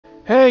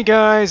Hey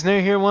guys,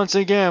 Nate here once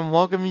again,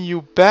 welcoming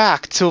you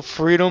back to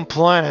Freedom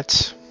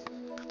Planet.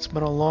 It's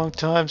been a long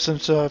time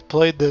since I've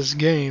played this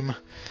game.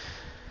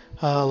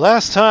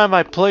 Last time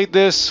I played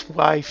this,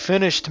 I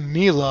finished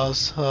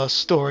Mila's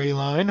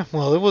storyline.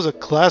 Well, it was a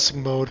classic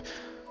mode,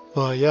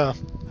 but yeah,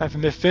 I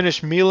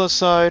finished Mila's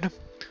side.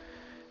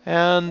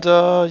 And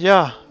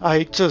yeah,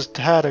 I just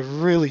had to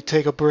really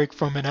take a break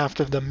from it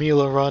after the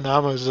Mila run. I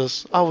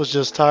was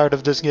just tired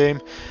of this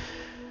game.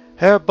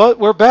 But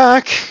we're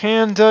back,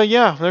 and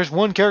yeah, there's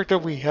one character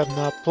we have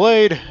not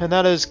played, and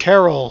that is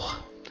Carol.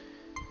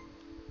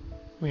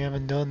 We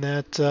haven't done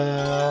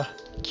that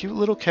cute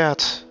little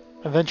cat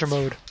adventure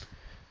mode.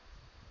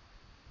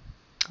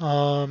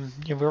 Yeah,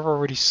 we've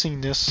already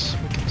seen this.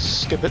 We can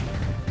skip it,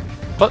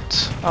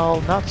 but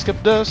I'll not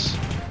skip this.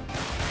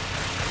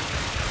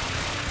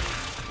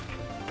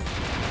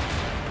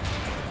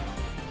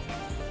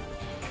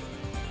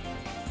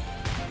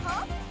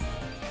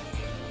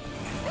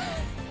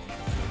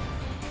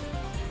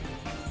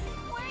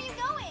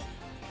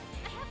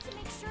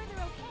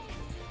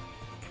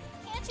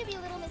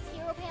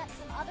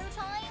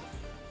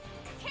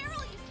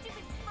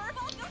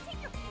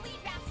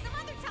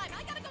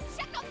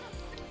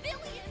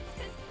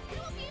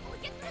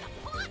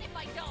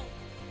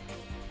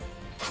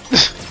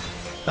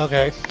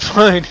 Okay,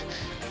 fine. Fine,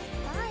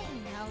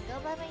 I'll go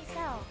by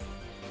myself.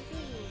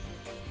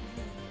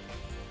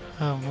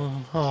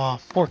 Oh,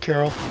 poor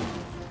Carol.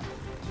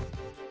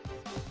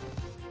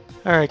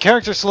 Alright,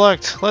 character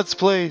select. Let's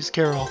play as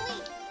Carol.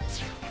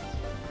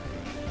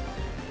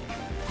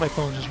 My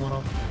phone just went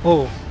off.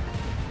 Whoa.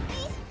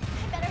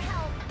 Better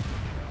help.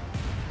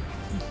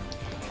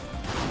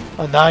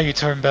 Oh, now you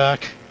turn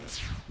back.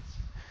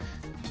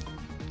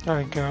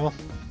 Alright, Carol.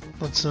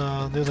 Let's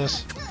do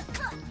this.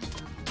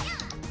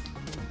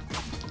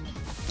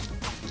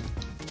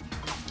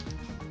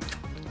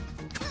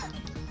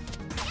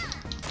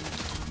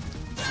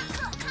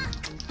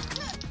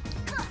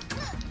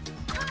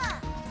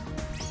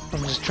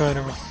 I'm just trying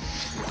to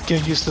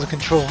get used to the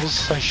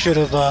controls. I should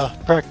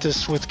have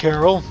practiced with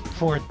Carol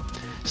before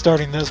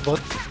starting this, but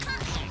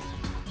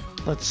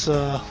let's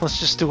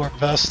just do our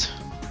best.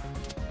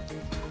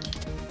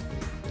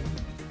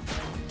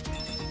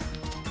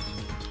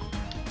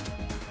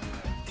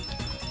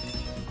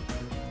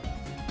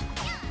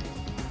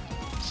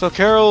 So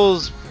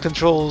Carol's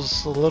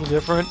controls a little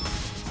different.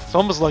 It's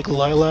almost like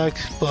Lilac,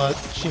 but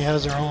she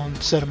has her own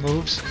set of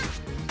moves.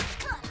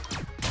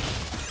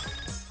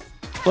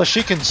 Plus,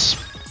 she can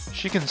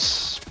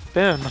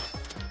spin.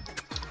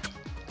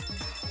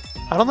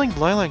 I don't think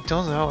Lilac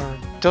does that, or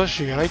does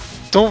she? I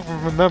don't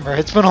remember.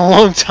 It's been a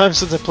long time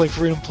since I played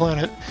Freedom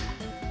Planet.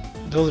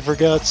 I totally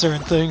forgot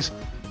certain things.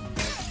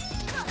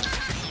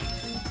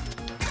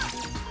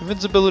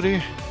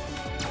 Invincibility.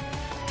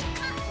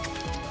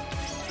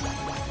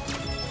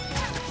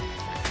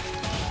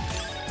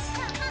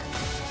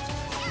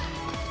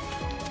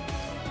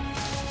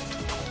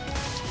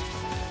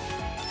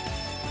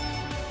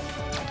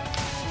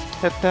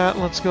 Hit that,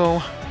 let's go.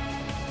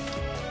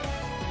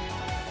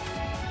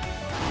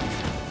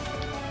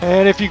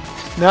 And if you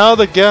now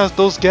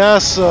those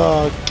gas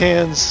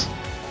cans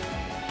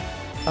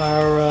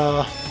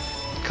are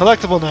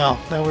collectible now.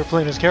 Now we're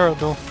playing as Carol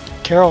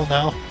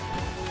now.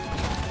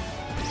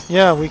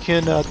 Yeah, we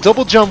can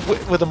double jump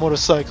with a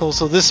motorcycle.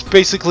 So this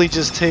basically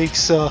just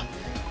takes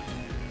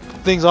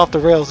things off the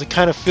rails. It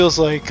kind of feels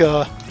like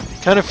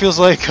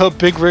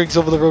big rigs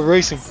over the road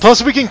racing.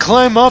 Plus, we can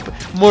climb up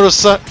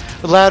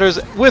ladders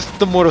with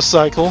the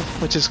motorcycle,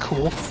 which is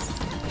cool.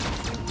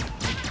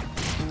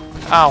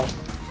 Ow!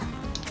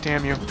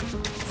 Damn you!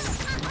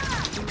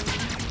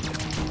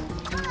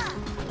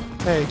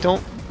 Hey,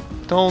 don't.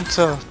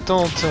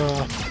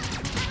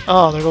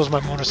 Oh, there goes my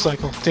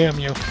motorcycle. Damn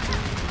you!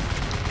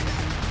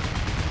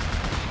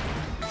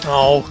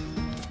 Oh,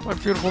 my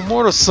beautiful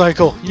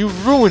motorcycle! You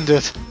ruined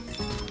it.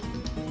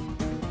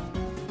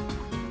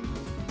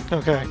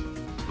 Okay.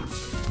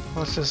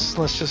 Let's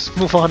just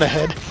move on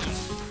ahead.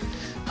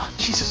 Oh,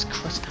 Jesus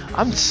Christ.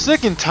 I'm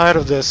sick and tired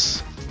of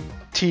this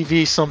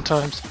TV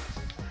sometimes.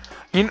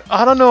 You know,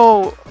 I don't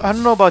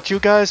know about you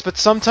guys, but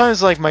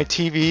sometimes like my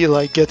TV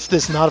like gets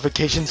this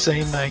notification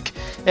saying like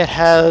it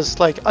has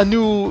like a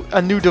new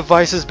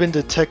device has been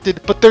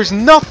detected, but there's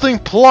nothing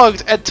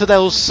plugged into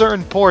those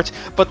certain ports,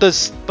 but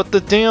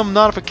the damn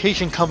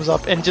notification comes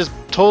up and just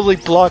totally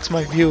blocks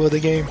my view of the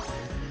game.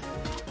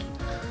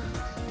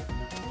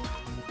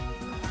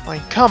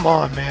 Like, come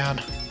on,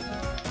 man.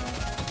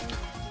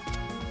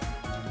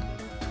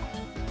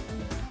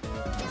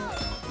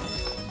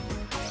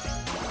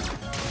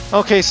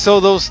 Okay, so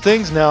those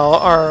things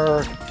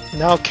now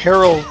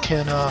Carol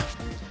can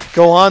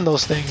go on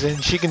those things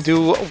and she can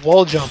do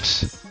wall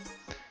jumps.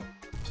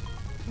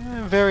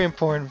 Very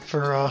important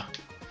for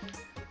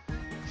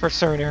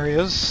certain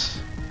areas.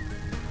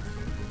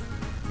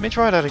 Let me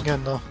try that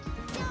again though.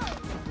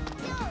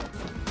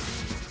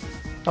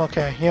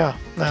 Okay, yeah,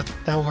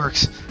 that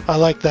works. I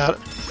like that.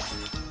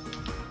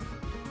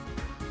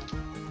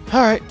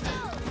 Alright.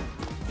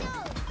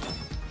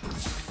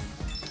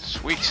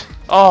 Sweet.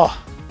 Oh!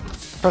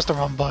 Press the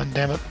wrong button,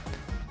 damn it.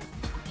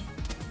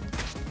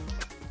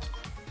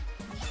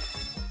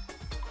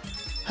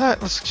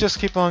 Alright, let's just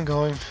keep on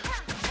going.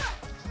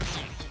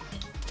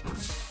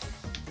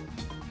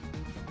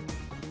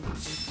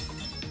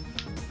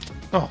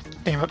 Oh,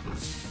 damn it.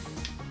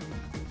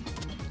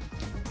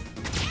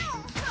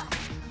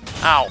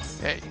 Ow!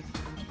 Hey.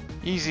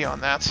 Easy on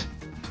that.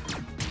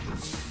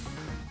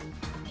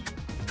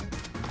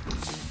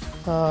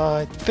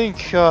 I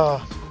think,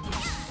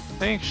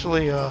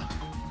 actually,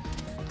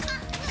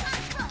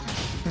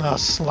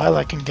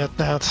 Lilac can get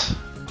that,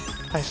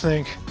 I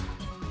think.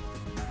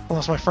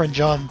 Unless my friend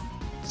John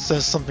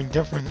says something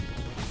different.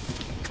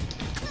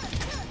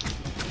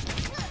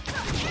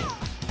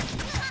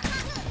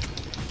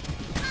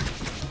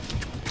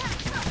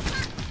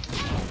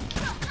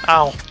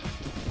 Ow!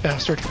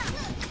 Bastard.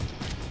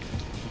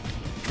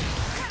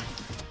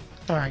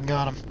 Alright,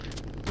 got him.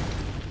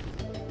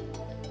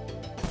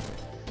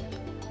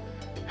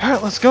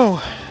 Alright, let's go!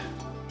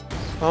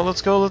 Oh,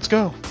 let's go, let's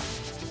go!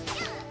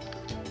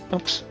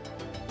 Oops.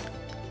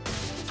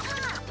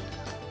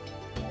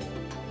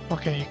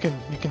 Okay, you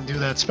can do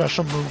that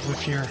special move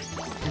if you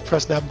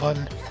press that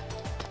button.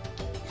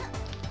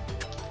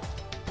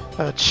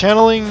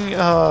 Channeling,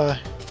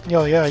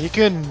 yeah, you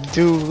can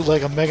do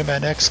like a Mega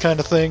Man X kind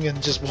of thing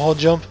and just wall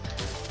jump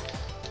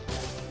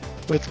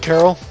with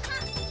Carol.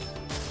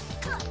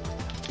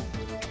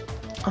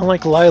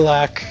 Unlike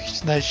Lilac,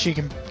 that she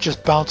can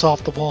just bounce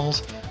off the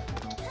walls.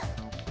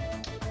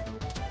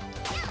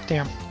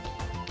 Damn.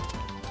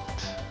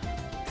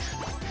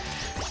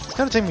 It's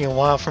gonna take me a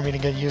while for me to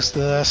get used to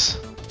this.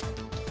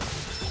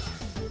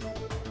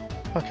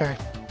 Okay.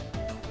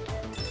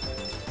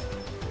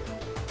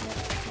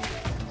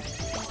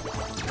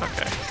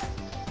 Okay.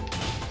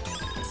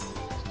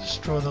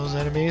 Destroy those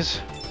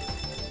enemies.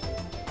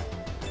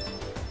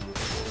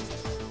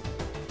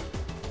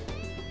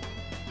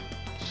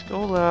 Just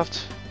go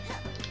left.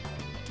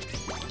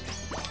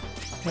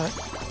 Right.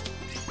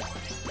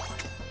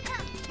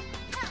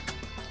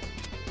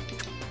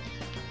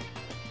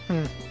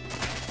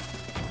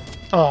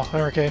 Oh,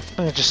 okay. I'm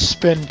gonna just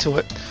spin to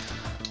it.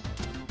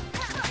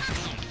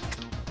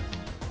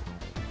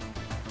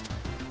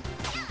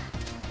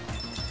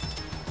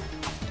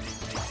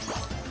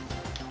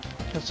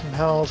 Get some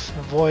health.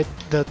 Avoid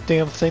the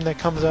damn thing that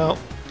comes out.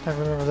 I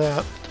remember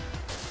that.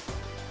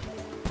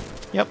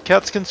 Yep,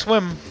 cats can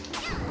swim.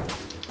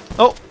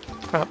 Oh,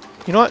 crap.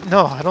 You know what?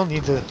 No, I don't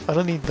need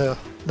the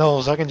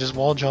nose. I can just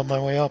wall jump my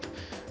way up.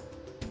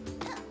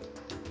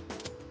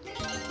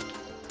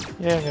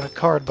 Yeah, I got a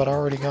card, but I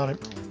already got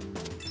it.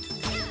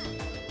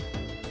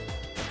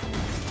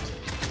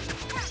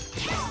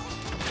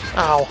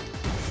 Ow.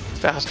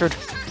 Bastard.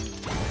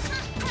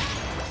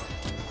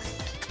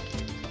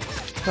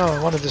 Oh,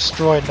 I want to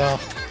destroy it now.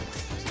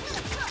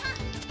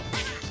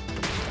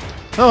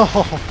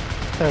 Oh,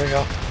 there we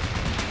go.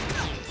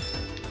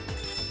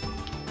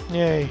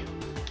 Yay.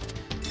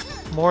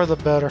 More the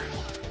better.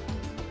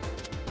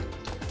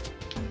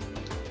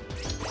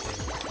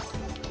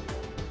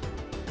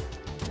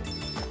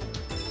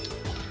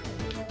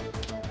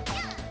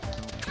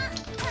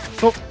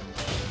 Oh!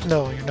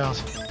 No, you're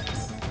not.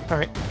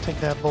 Alright, take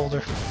that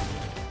boulder.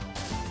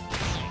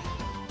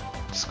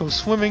 Let's go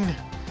swimming.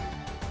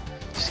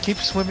 Just keep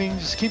swimming,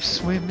 just keep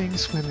swimming,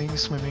 swimming,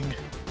 swimming.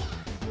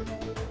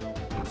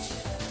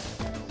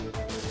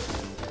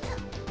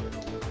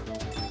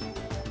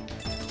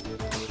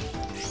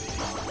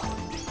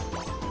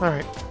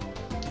 Alright.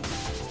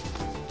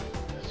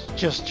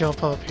 Just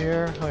jump up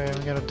here. Oh yeah,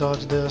 we gotta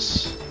dodge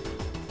this.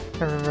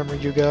 I remember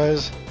you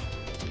guys.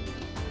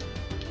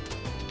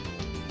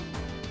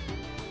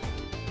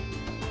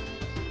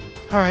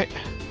 Alright.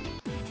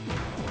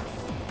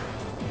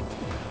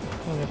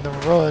 I'm gonna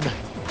run.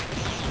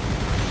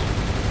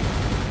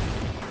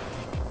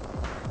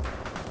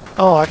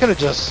 Oh, I could've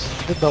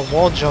just did the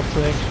wall jump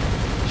thing.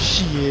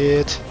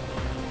 Shit.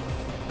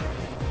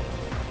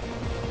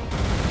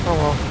 Oh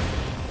well.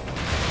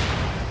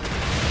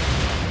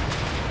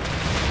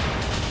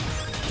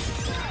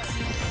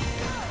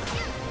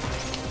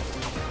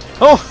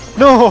 Oh,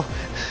 no!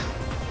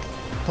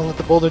 Don't let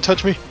the boulder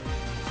touch me.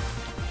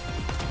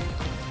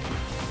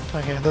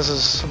 Okay, this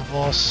is a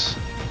boss.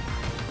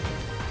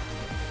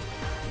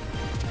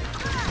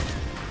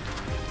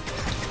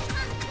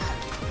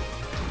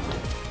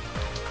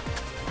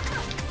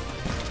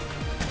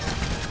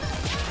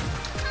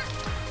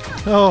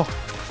 No!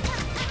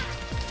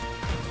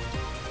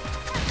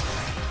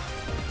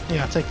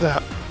 Yeah, take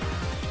that.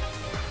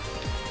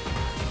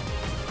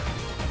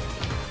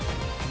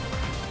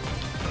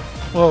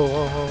 Whoa,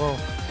 whoa, whoa, whoa.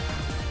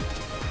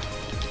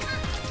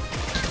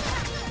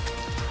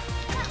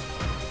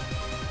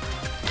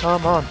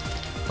 Come on.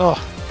 Oh.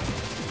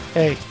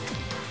 Hey.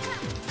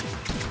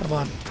 Come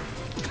on.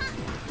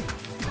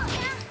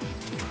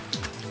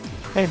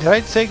 Hey, did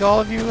I take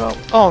all of you out?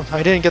 Oh,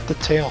 I didn't get the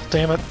tail.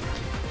 Damn it.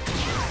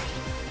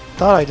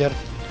 Thought I did.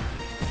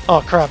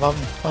 Oh crap,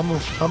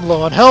 I'm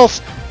low on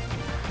health.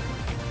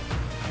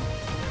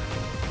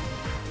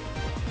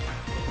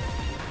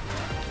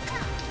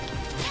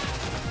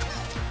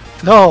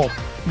 No!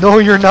 No,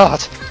 you're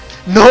not!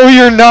 No,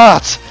 you're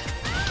not!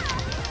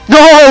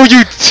 No,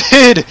 you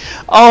did!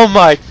 Oh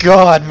my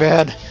god,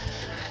 man.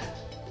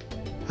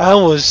 That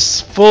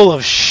was full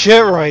of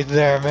shit right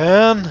there,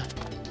 man.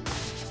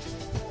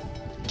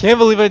 Can't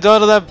believe I died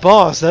to that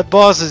boss. That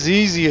boss is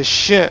easy as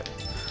shit.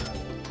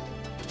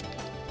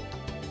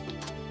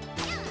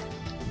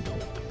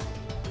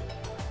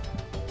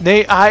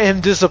 Nate, I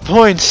am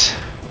disappointed.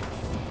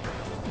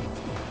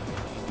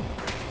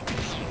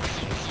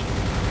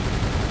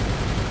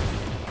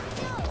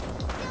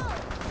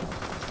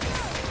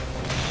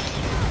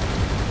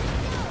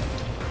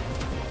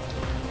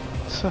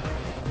 So,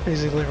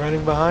 basically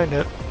running behind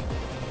it.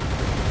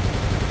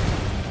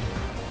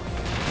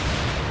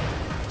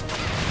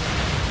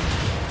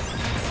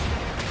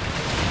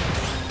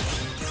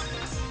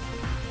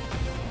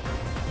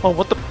 Oh,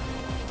 what the?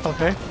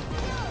 Okay.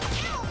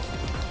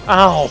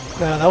 Ow!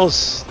 Yeah, that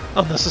was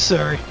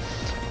unnecessary.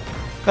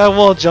 That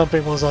wall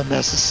jumping was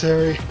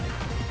unnecessary.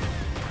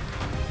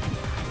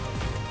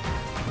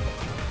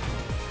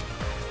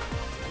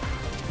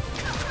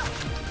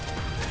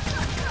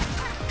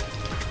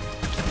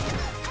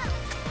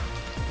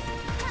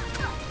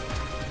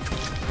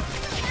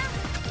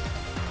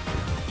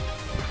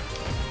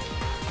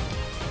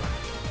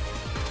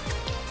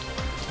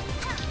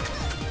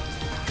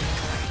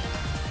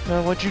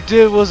 What you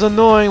did was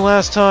annoying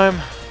last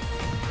time.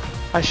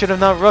 I should have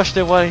not rushed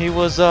it while he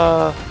was,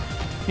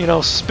 you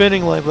know,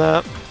 spinning like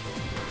that.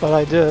 But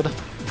I did.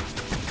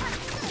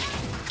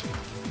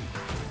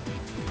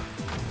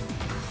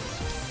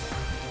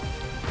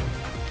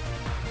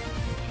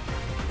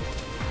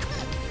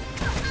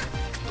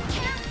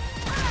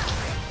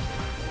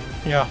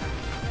 Yeah.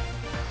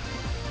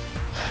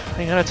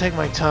 I gotta take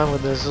my time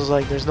with this. It's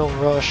like there's no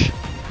rush.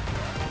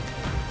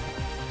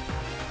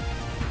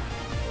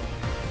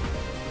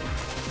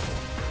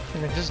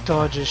 Just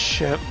dodge his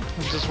shit.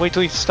 Just wait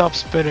till he stops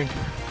spinning.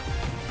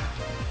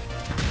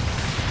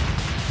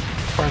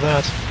 Or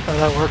that. Or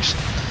that works.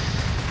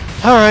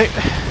 Alright.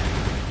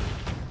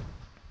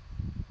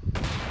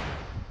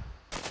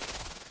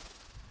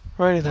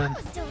 Righty then.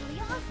 That was totally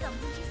awesome.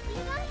 Did you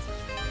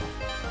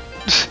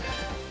see that?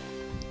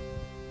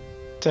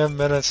 10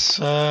 minutes.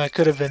 It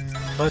could have been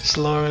much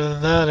slower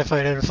than that if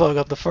I didn't fuck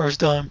up the first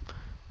time.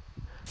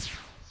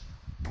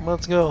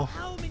 Let's go.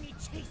 How many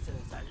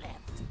chasers are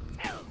left?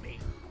 Tell me.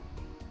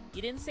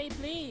 You didn't say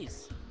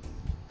please.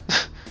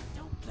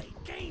 Don't play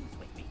games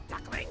with me,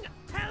 duckling.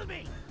 Tell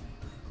me.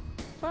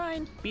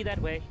 Fine, be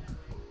that way.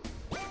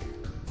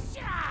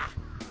 Shah!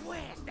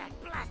 Where's that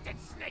blasted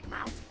snake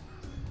mount?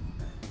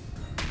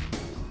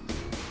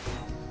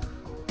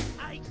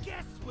 I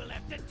guess we'll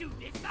have to do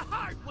this the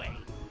hard way.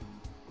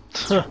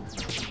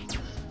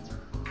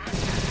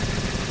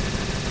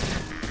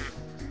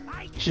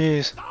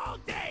 Jeez. All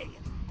day.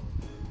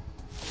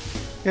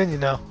 And you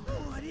know.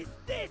 What is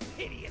this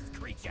hideous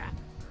creature?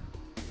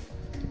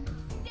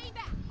 Stay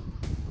back.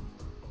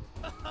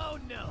 Oh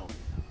no!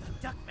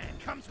 The Duckman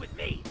comes with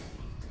me!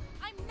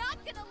 I'm not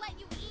gonna let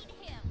you eat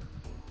him.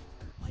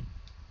 What?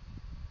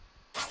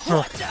 Huh.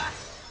 What the?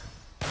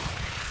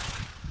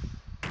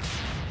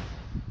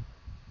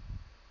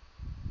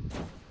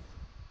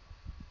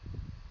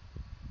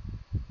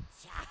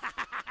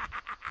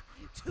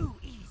 Too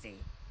easy.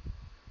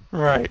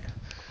 Right.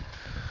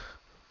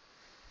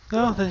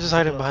 No, then just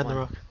hide him behind the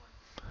rock.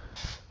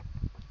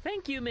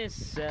 Thank you,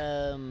 Miss,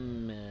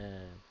 Lilac.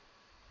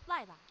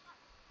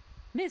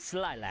 Miss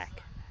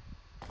Lilac.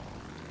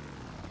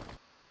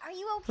 Are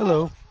you okay?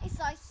 Hello. I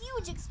saw a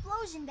huge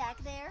explosion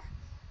back there.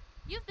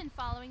 You've been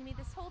following me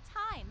this whole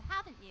time,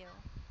 haven't you?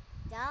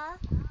 Duh.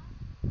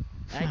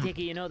 I take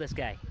it you know this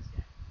guy.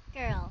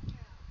 Girl.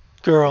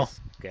 Girl.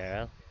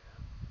 Girl.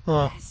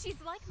 Oh.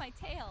 She's like my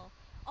tail,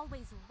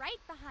 always right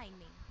behind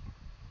me.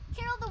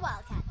 Carol the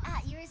Wildcat,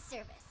 at your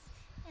service.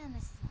 And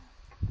this is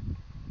Lilac.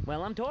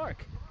 Well, I'm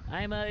Torque.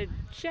 I'm a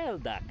shell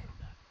duck.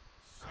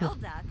 Shell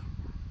duck?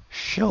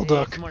 Shell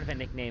duck. It's more of a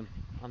nickname.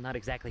 I'm not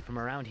exactly from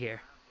around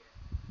here.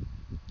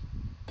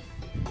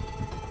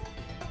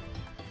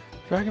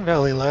 Dragon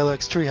Valley,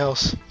 Lilac's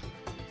treehouse. So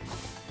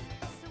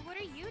what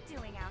are you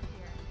doing out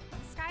here? The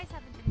skies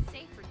haven't been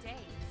safe for days.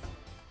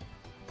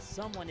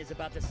 Someone is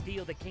about to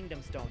steal the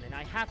Kingdom Stone, and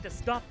I have to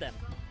stop them.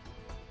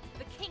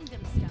 The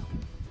Kingdom Stone.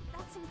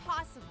 That's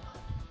impossible.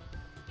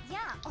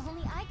 Yeah,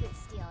 only I could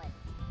steal it.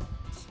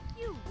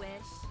 You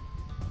wish.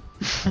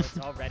 It's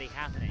already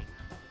happening.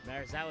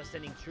 Marizawa's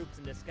sending troops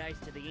in disguise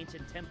to the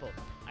ancient temple.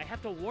 I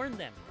have to warn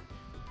them.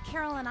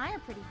 Carol and I are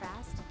pretty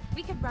fast.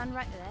 We could run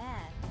right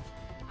there.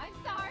 I'm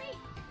sorry.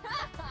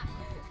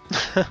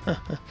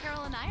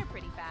 Carol and I are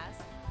pretty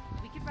fast.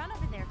 We could run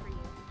over there for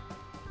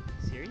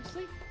you.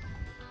 Seriously?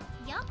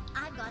 Yup,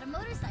 I've got a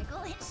motorcycle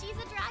and she's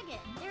a dragon.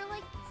 They're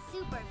like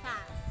super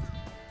fast.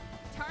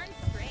 Darn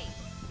straight.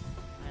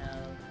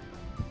 Well,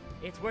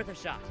 it's worth a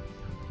shot.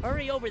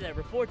 Hurry over there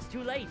before it's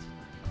too late.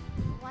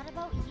 What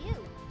about you?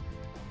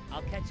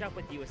 I'll catch up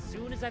with you as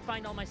soon as I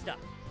find all my stuff.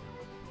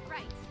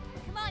 Right.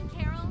 Come on,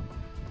 Carol.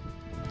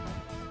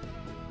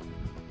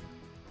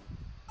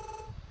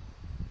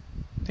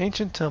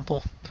 Ancient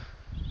temple.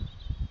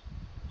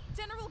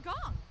 General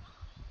Gong!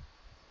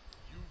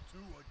 You two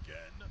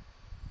again?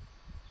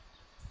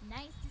 It's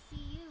nice to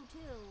see you,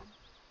 too.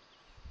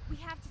 We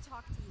have to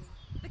talk to you.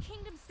 The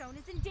Kingdom Stone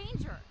is in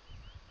danger.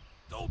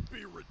 Don't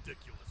be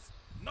ridiculous.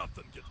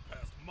 Nothing gets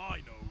past my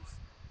nose.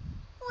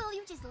 Will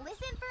you just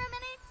listen for a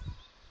minute?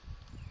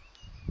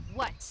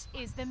 What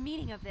is the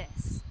meaning of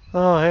this?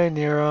 Oh, hey,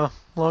 Nero.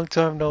 Long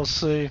time no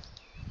see.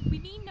 We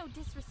mean no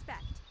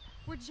disrespect.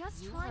 We're just trying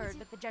to... You heard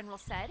what the General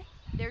said.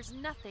 There's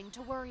nothing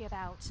to worry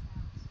about.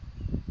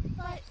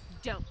 But...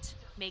 Don't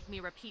make me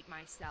repeat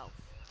myself.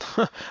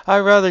 I'd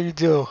rather you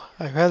do.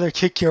 I'd rather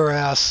kick your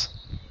ass.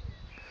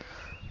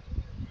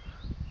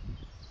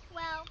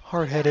 Well,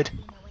 Hard-headed. they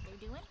know what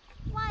they're doing.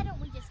 Why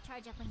don't we just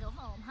charge up and go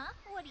home, huh?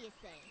 What do you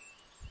say?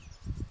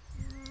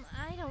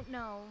 I don't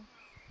know.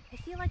 I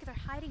feel like they're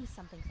hiding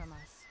something from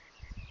us.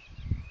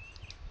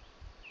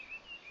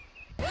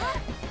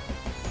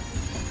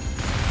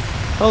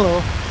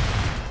 Hello.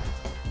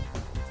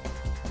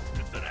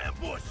 It's an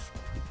ambush!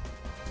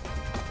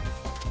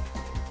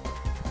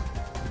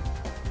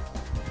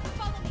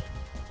 Follow me.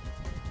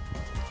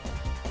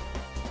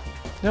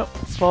 Yep,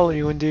 follow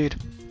you indeed.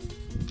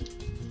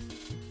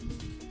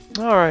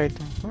 Alright,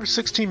 we're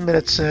 16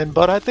 minutes in,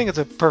 but I think it's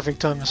a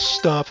perfect time to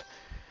stop.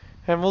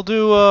 And we'll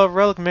do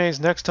Relic Maze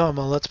next time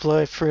on Let's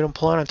Play Freedom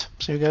Planet.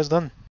 See you guys then.